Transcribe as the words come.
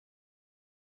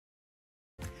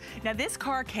Now this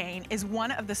car cane is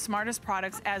one of the smartest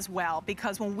products as well,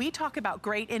 because when we talk about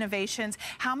great innovations,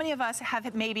 how many of us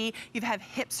have, maybe you've had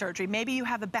hip surgery, maybe you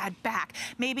have a bad back,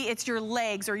 maybe it's your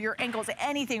legs or your ankles,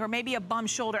 anything, or maybe a bum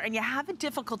shoulder, and you have a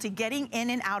difficulty getting in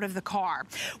and out of the car.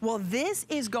 Well, this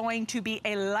is going to be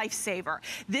a lifesaver.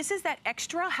 This is that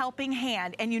extra helping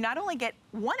hand, and you not only get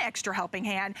one extra helping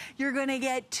hand, you're gonna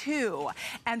get two.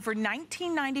 And for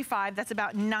 $19.95, that's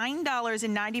about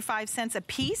 $9.95 a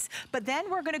piece, but then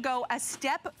we're gonna go a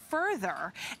step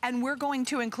further, and we're going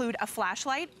to include a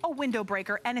flashlight, a window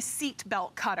breaker, and a seat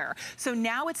belt cutter. So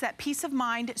now it's that peace of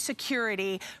mind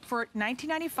security for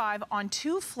 $19.95 on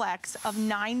two flex of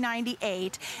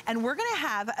 $9.98. And we're gonna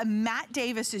have Matt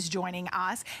Davis is joining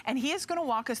us, and he is gonna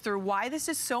walk us through why this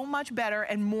is so much better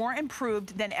and more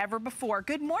improved than ever before.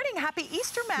 Good morning, happy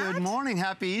Easter, Matt. Good morning,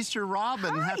 happy Easter,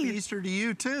 Robin. Hi. Happy Easter to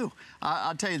you too.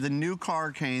 I'll tell you, the new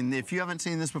car cane, if you haven't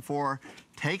seen this before,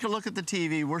 take a look at the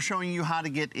TV. We're showing you how to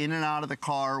get in and out of the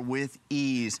car with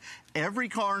ease. Every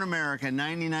car in America,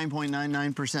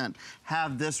 99.99%,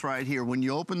 have this right here. When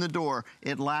you open the door,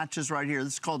 it latches right here.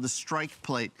 This is called the strike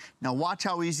plate. Now watch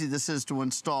how easy this is to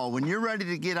install. When you're ready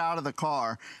to get out of the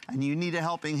car and you need a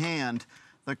helping hand,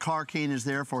 the car cane is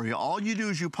there for you. All you do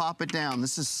is you pop it down.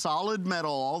 This is solid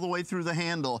metal all the way through the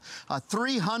handle. A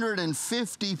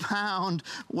 350-pound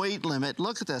weight limit.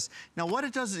 Look at this. Now what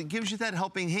it does is it gives you that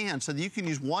helping hand so that you can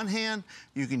use one hand,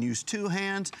 you can use two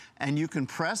hands, and you can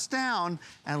press down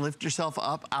and lift yourself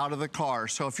up out of the car.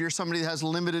 So if you're somebody that has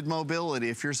limited mobility,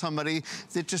 if you're somebody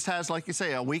that just has, like you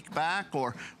say, a weak back,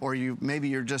 or maybe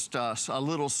you're just a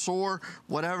little sore,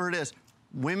 whatever it is.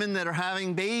 Women that are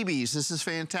having babies, this is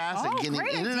fantastic. Oh, getting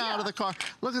in and out of the car.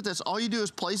 Look at this. All you do is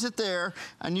place it there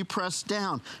and you press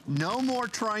down. No more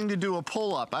trying to do a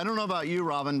pull-up. I don't know about you,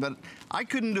 Robin, but I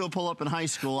couldn't do a pull-up in high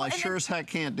school. I sure as heck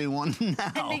can't do one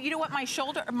now. And you know what? My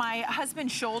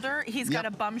husband's shoulder, he's got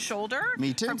a bum shoulder.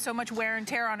 Me too. From so much wear and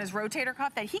tear on his rotator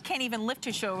cuff that he can't even lift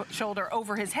his shoulder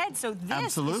over his head. So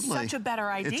this is such a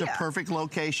better idea. It's a perfect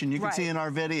location. You can see in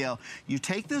our video. You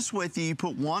take this with you. You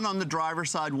put one on the driver's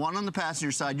side, one on the passenger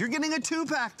side. You're getting a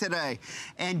two-pack today,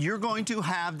 and you're going to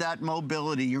have that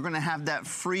mobility. You're going to have that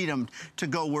freedom to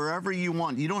go wherever you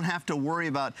want. You don't have to worry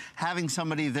about having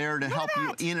somebody there to help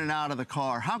you in and out of the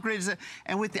car. How great is it?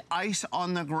 And with the ice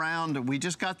on the ground, we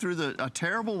just got through a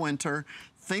terrible winter.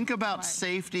 Think about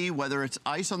safety, whether it's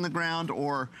ice on the ground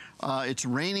or it's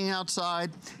raining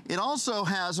outside. It also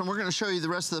has, and we're gonna show you the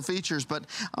rest of the features, but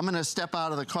I'm gonna step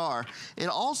out of the car. It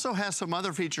also has some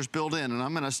other features built in, and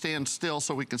I'm gonna stand still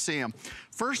so we can see them.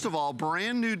 First of all,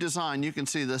 brand new design. You can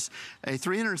see this, a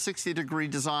 360-degree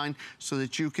design so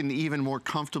that you can even more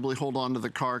comfortably hold on to the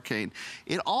car cane.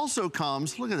 It also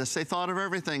comes, look at this, they thought of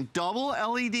everything. Double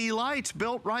LED lights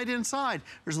built right inside.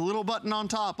 There's a little button on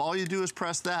top. All you do is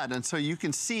press that, and so you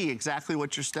can see exactly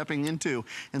what you're stepping into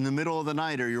in the middle of the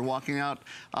night, or you're walking out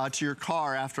to your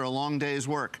car after a long day's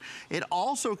work. It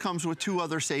also comes with two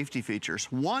other safety features.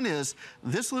 One is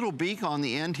this little beak on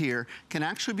the end here can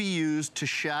actually be used to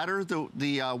shatter the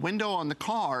window on the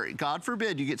car. God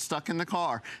forbid you get stuck in the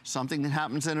car, something that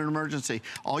happens in an emergency.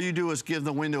 All you do is give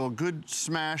the window a good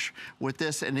smash with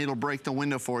this and it'll break the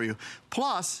window for you.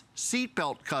 Plus, seat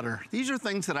belt cutter. These are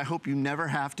things that I hope you never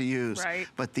have to use,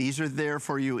 but these are there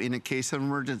for you in a case of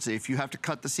emergency. If you have to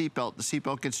cut the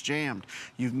seatbelt gets jammed,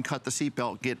 you can cut the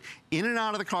seatbelt, get in and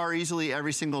out of the car easily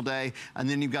every single day, and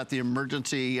then you've got the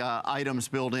emergency items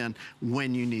built in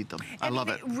when you need them. I love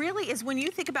it. It really is, when you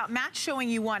think about Matt showing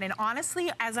you one, and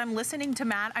honestly, as I'm listening to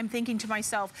Matt, I'm thinking to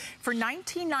myself, for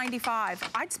 $19.95,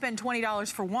 I'd spend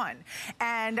 $20 for one.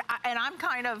 And I'm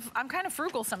kind of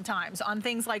frugal sometimes on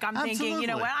things like I'm thinking, you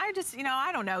know what,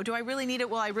 I don't know, do I really need it?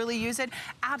 Will I really use it?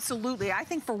 Absolutely. I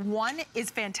think for one is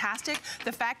fantastic.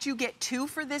 The fact you get two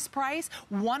for this price,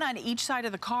 one on each side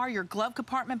of the car, your glove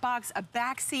compartment box, a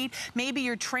back seat, maybe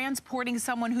you're transporting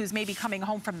someone who's maybe coming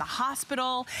home from the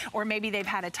hospital, or maybe they've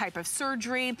had a type of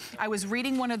surgery. I was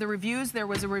reading one of the reviews. There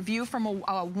was a review from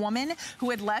a woman who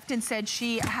had left and said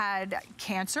she had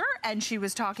cancer, and she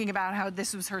was talking about how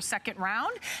this was her second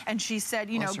round, and she said,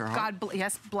 you know, God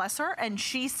bless her, and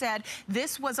she said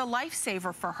this was a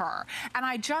lifesaver for her. And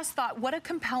I just thought, what a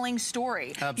compelling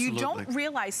story. Absolutely. You don't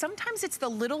realize sometimes it's the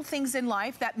little things in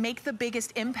life that make the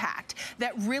biggest impact,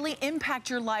 that really impact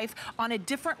your life on a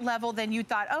different level than you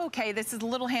thought, oh, okay, this is a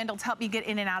little handle to help me get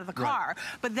in and out of the car.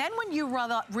 But then when you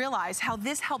realize how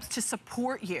this helps to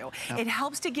support you, it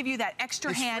helps to give you that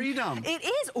extra hand. Freedom. It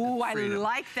is. Oh, I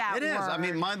like that word. It is. I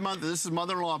mean, my mother, this is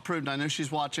mother-in-law approved. I know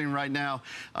she's watching right now.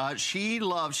 She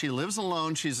lives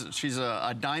alone. She's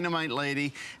a dynamite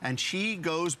lady, and she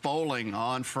goes bowling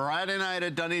on Friday night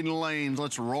at Dunedin Lanes.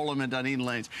 Let's roll them at Dunedin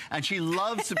Lanes. And she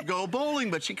loves to go bowling,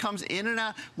 but she comes in and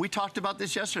out. We talked about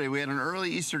this yesterday. We had an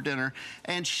early Easter dinner,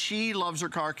 and she loves her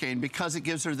car cane because it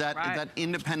gives her that, that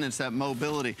independence, that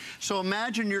mobility. So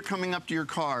imagine you're coming up to your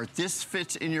car. This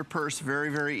fits in your purse very,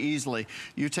 very easily.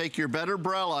 You take your better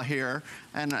umbrella here,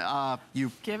 and you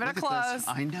give it a close.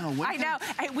 I know. I know.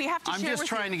 We have to share. I'm just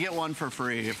trying to get one for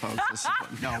free, folks. This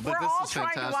is, no, but we're this all is trying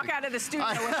fantastic. to walk out of the studio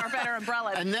with our better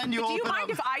umbrellas. And then you do you mind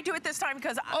if I do it this time?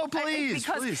 Because please.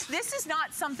 This is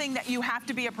not something that you have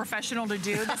to be a professional to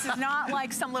do. This is not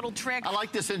like some little trick. I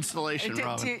like this installation,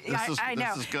 Robin. I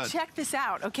know. This is good. Check this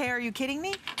out. Okay, are you kidding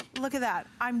me? Look at that.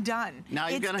 I'm done. Now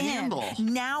you've got a handle.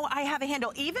 Now I have a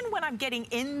handle. Even when I'm getting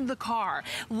in the car,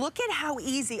 look at how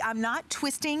easy. I'm not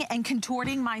twisting and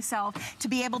contorting myself to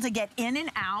be able to get in and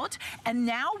out. And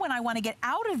now when I want to get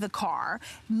out of the car,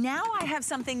 now I have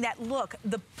something that, look,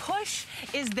 the push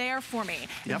is there for me.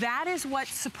 Yep. That is what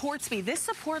supports me. This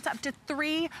supports up to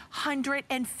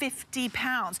 350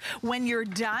 pounds. When you're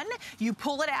done, you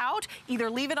pull it out, either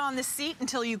leave it on the seat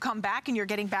until you come back and you're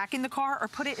getting back in the car, or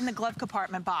put it in the glove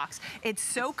compartment box. It's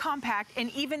so compact,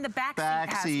 and even the back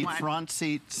seat has one. Front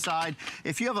seat, side.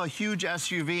 If you have a huge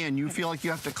SUV and you feel like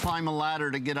you have to climb a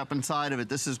ladder to get up inside of it,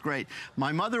 this is great.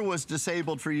 My mother was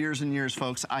disabled for years and years,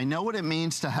 folks. I know what it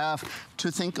means to have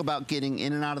to think about getting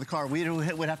in and out of the car. We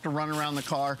would have to run around the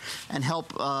car and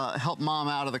help mom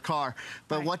out of the car.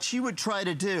 But what she would try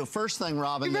to do, first thing,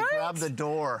 Robin, they grab the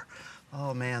door.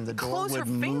 Oh man, the door would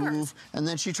move. And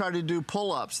then she tried to do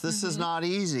pull-ups. This is not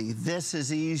easy. This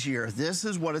is easier. This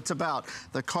is what it's about.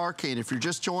 The car cane, if you're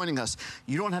just joining us,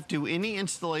 you don't have to do any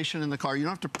installation in the car. You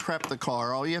don't have to prep the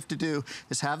car. All you have to do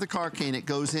is have the car cane. It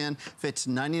goes in, fits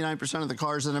 99% of the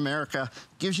cars in America,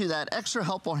 gives you that extra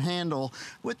helpful handle.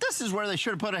 This is where they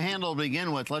should have put a handle to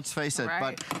begin with, let's face it.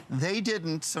 But they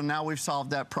didn't, so now we've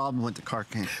solved that problem with the car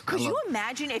cane. Could you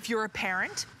imagine if you're a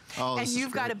parent? And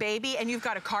you've got a baby and you've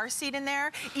got a car seat in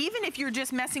there, even if you're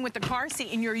just messing with the car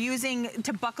seat and you're using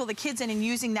to buckle the kids in and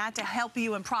using that to help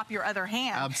you and prop your other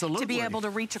hand to be able to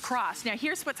reach across. Now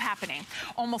here's what's happening.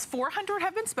 Almost 400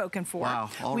 have been spoken for. Wow,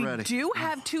 already. We do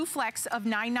have 2 flex of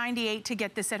 $9.98 to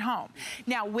get this at home.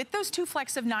 Now with those 2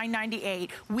 flex of $9.98,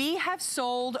 we have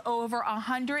sold over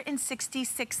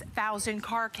 166,000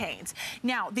 car canes.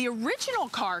 Now the original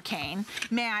car cane,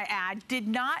 may I add, did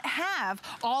not have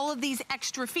all of these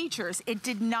extra features. It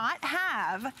did not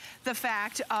have the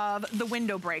fact of the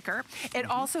window breaker. It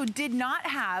also did not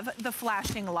have the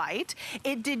flashing light.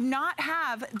 It did not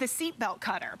have the seatbelt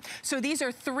cutter. So these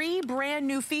are 3 brand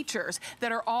new features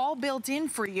that are all built in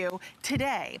for you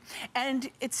today. And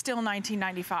it's still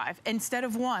 $19.95. Instead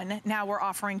of 1, now we're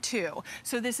offering 2.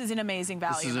 So this is an amazing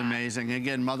value. This is amazing.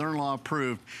 Again, mother-in-law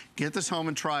approved. Get this home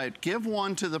and try it. Give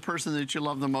one to the person that you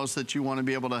love the most, that you want to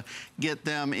be able to get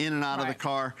them in and out of the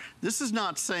car. This is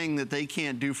not saying that they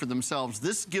can't do for themselves.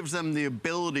 This gives them the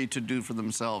ability to do for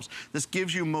themselves. This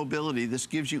gives you mobility. This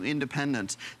gives you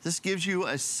independence. This gives you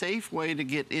a safe way to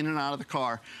get in and out of the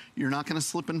car. You're not going to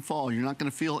slip and fall. You're not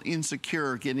going to feel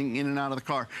insecure getting in and out of the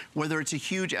car. Whether it's a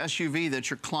huge SUV that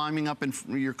you're climbing up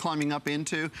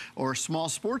into, or a small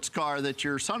sports car that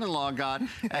your son-in-law got,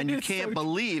 and you can't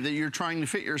believe that you're trying to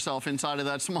fit yourself inside of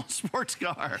that small sports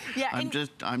car. Yeah,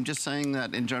 I'm just saying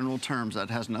that in general terms. That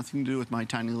has nothing to do with my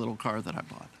tiny little car that I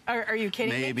bought. Are you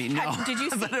kidding me? Maybe, no. Did you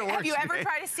see, have you ever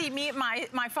tried to see me?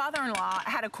 My father-in-law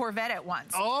had a Corvette at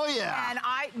once. Oh, yeah. And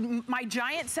my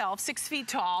giant self, 6 feet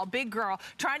tall, big girl,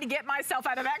 trying to get myself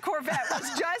out of that Corvette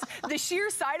was just, the sheer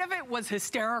sight of it was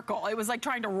hysterical. It was like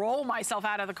trying to roll myself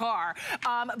out of the car.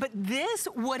 But this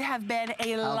would have been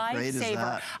a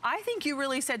lifesaver. I think you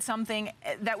really said something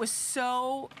that was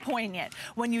so poignant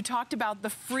when you talked about the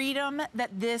freedom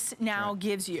that this now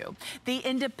gives you, the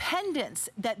independence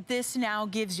that this now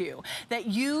gives you, that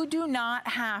you do not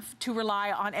have to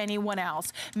rely on anyone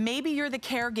else. Maybe you're the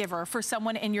caregiver for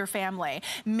someone in your family.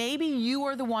 Maybe you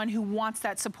are the one who wants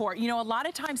that support. You know, a lot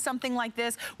of times something like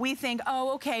this, we think,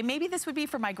 oh, okay, maybe this would be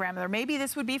for my grandmother. Maybe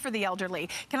this would be for the elderly.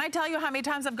 Can I tell you how many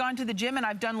times I've gone to the gym and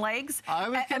I've done legs?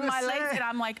 Legs, and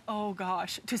I'm like, oh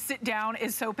gosh, to sit down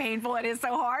is so painful. It is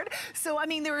so hard. So, I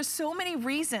mean, there are so many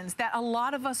reasons that a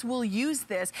lot of us will use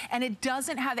this, and it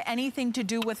doesn't have anything to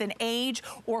do with an age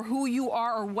or who you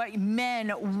are or what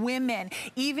men, women,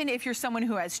 even if you're someone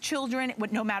who has children,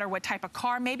 no matter what type of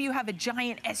car, maybe you have a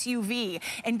giant SUV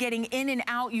and getting in and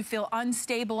out, you feel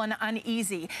unstable and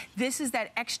uneasy. quality. This is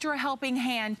that extra helping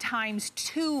hand times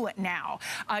 2 now.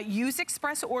 Use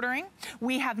express ordering.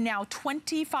 We have now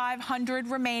 2,500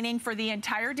 remaining for the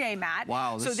entire day, Matt.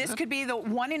 Wow. So this could be the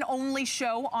one and only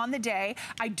show on the day.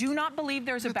 I do not believe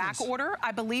there's a back order.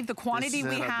 I believe the quantity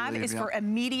we have is for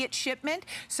immediate shipment.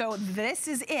 So this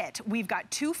is it. We've got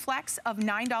 2 flex of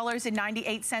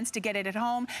 $9.98 to get it at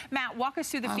home. Matt, walk us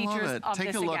through the features of this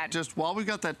again. Take a look. Just while we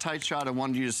got that tight shot, I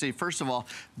wanted you to see, first of all,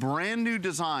 brand new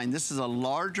design. This is a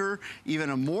larger, even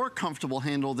a more comfortable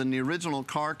handle than the original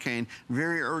car cane.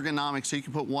 Very ergonomic, so you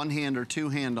can put one hand or two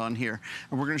hand on here.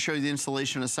 And we're going to show you the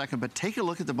installation in a second, but take a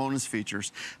look at the bonus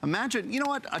features. Imagine, you know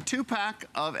what, a 2-pack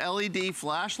of LED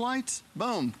flashlights,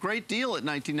 boom, great deal at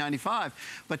 $19.95.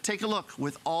 But take a look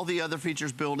with all the other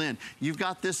features built in. You've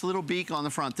got this little beak on the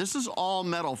front. This is all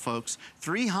metal, folks.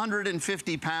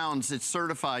 350 pounds it's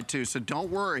certified to, so don't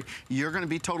worry. You're going to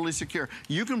be totally secure.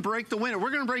 You can break the window.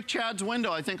 We're going to break Chad's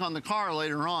window, I think, on the car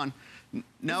later on.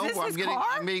 No,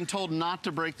 I'm being told not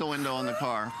to break the window on the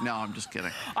car. No, I'm just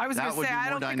kidding. I was going to say, I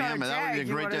don't think on a Jag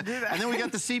you want to do that. And then we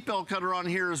got the seatbelt cutter on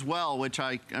here as well, which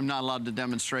I'm not allowed to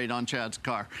demonstrate on Chad's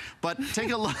car. But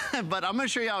take a look. But I'm going to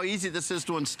show you how easy this is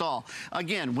to install.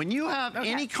 Again, when you have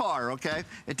any car, okay,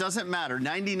 it doesn't matter.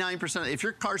 99%. If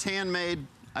your car's handmade,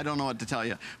 I don't know what to tell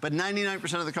you, but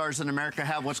 99% of the cars in America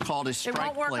have what's called a strike plate.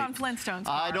 It won't work on Flintstones.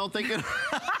 I don't think it.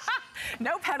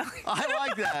 No pedaling. I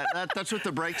like that. That's with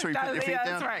the brakes where you put your feet down.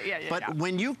 That's right. Yeah, but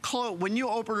when you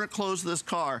open or close this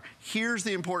car, here's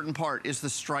the important part: is the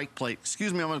strike plate.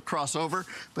 Excuse me, I'm going to cross over,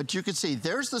 but you can see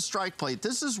there's the strike plate.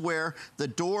 This is where the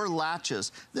door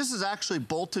latches. This is actually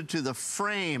bolted to the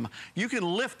frame. You can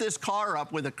lift this car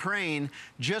up with a crane,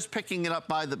 just picking it up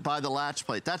by the latch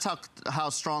plate. That's how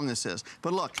strong this is.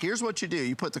 But look, here's what you do: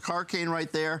 you put the car cane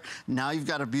right there. Now you've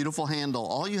got a beautiful handle.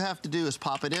 All you have to do is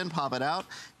pop it in, pop it out.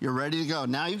 You're ready to go.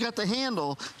 Now you've got the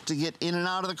handle to get in and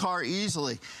out of the car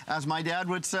easily. As my dad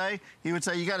would say, he would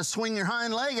say, you got to swing your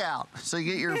hind leg out. So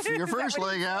you get your first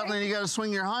leg out, and then you got to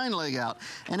swing your hind leg out.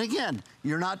 And again,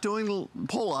 you're not doing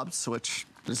pull-ups, which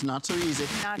is not so easy.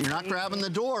 You're not grabbing the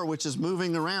door, which is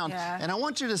moving around. Yeah. And I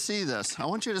want you to see this. I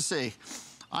want you to see.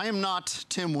 I am not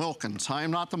Tim Wilkins. I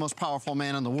am not the most powerful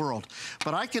man in the world.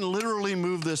 But I can literally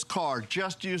move this car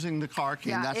just using the car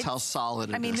cane. Yeah, that's how solid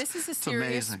it is. I mean, this is a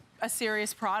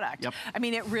serious product. Yep. I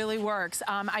mean, it really works.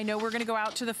 I know we're going to go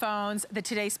out to the phones. The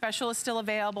Today Special is still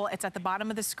available. It's at the bottom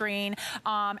of the screen.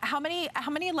 How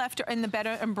many left are in the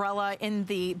Better umbrella in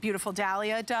the beautiful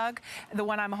Dahlia, Doug? The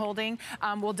one I'm holding.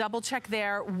 We'll double check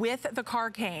there with the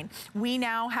car cane. We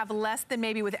now have less than,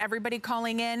 maybe with everybody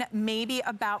calling in, maybe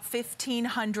about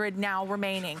 1,500 now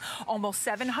remaining. Almost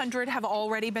 700 have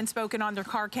already been spoken on their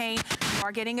car cane. We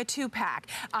are getting a 2-pack.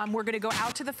 We're going to go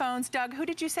out to the phones. Doug, who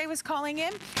did you say was calling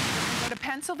in? We're going to go to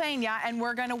Pennsylvania, and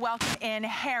we're going to welcome in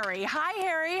Harry. Hi,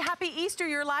 Harry. Happy Easter.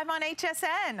 You're live on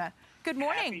HSN. Good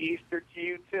morning. Happy Easter to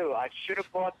you, too. I should have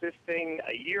bought this thing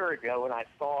a year ago when I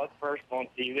saw it first on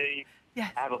TV.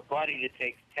 Yes. I have a buddy that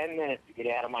takes 10 minutes to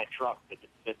get out of my truck because it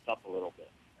sits up a little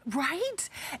bit. Right?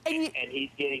 And he's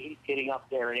getting up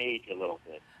there in age a little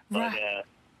bit. But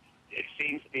it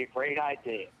seems to be a great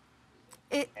idea.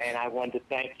 And I wanted to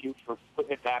thank you for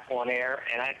putting it back on air.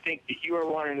 And I think that you are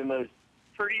one of the most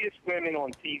prettiest women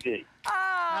on TV.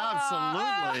 Oh,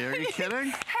 absolutely. Are you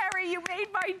kidding? Harry, you made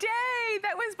my day.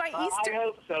 That was my Easter. I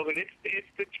hope so, but it's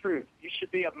the truth. You should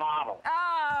be a model.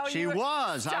 Oh, she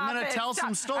was. I'm going to tell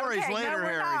some stories later,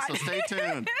 Harry, so stay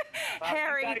tuned.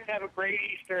 Harry. You guys have a great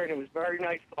Easter, and it was very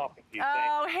nice talking to you.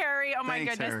 Oh, Harry. Oh, my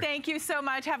Thanks, goodness. Harry. Thank you so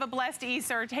much. Have a blessed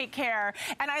Easter. Take care.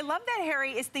 And I love that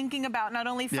Harry is thinking about not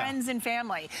only friends and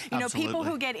family. You know, people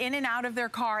who get in and out of their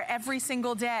car every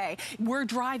single day. We're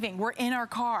driving. We're in our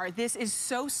car. This is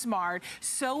so smart,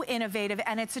 so innovative,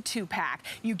 and it's a 2-pack.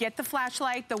 You get the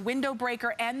flashlight, the window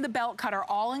breaker, and the belt cutter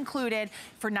all included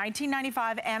for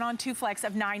 $19.95 and on 2 flex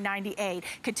of $9.98.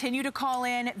 Continue to call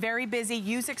in. Very busy.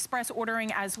 Use express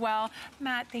ordering as well.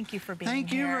 Matt, thank you for being here.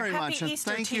 Thank you very much. Happy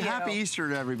Easter thank you. Happy Easter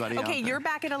to everybody out there. Okay, you're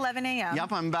back at 11 a.m.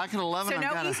 Yep, I'm back at 11. So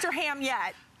no Easter ham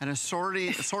yet. An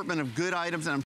assortment of good items, and I'm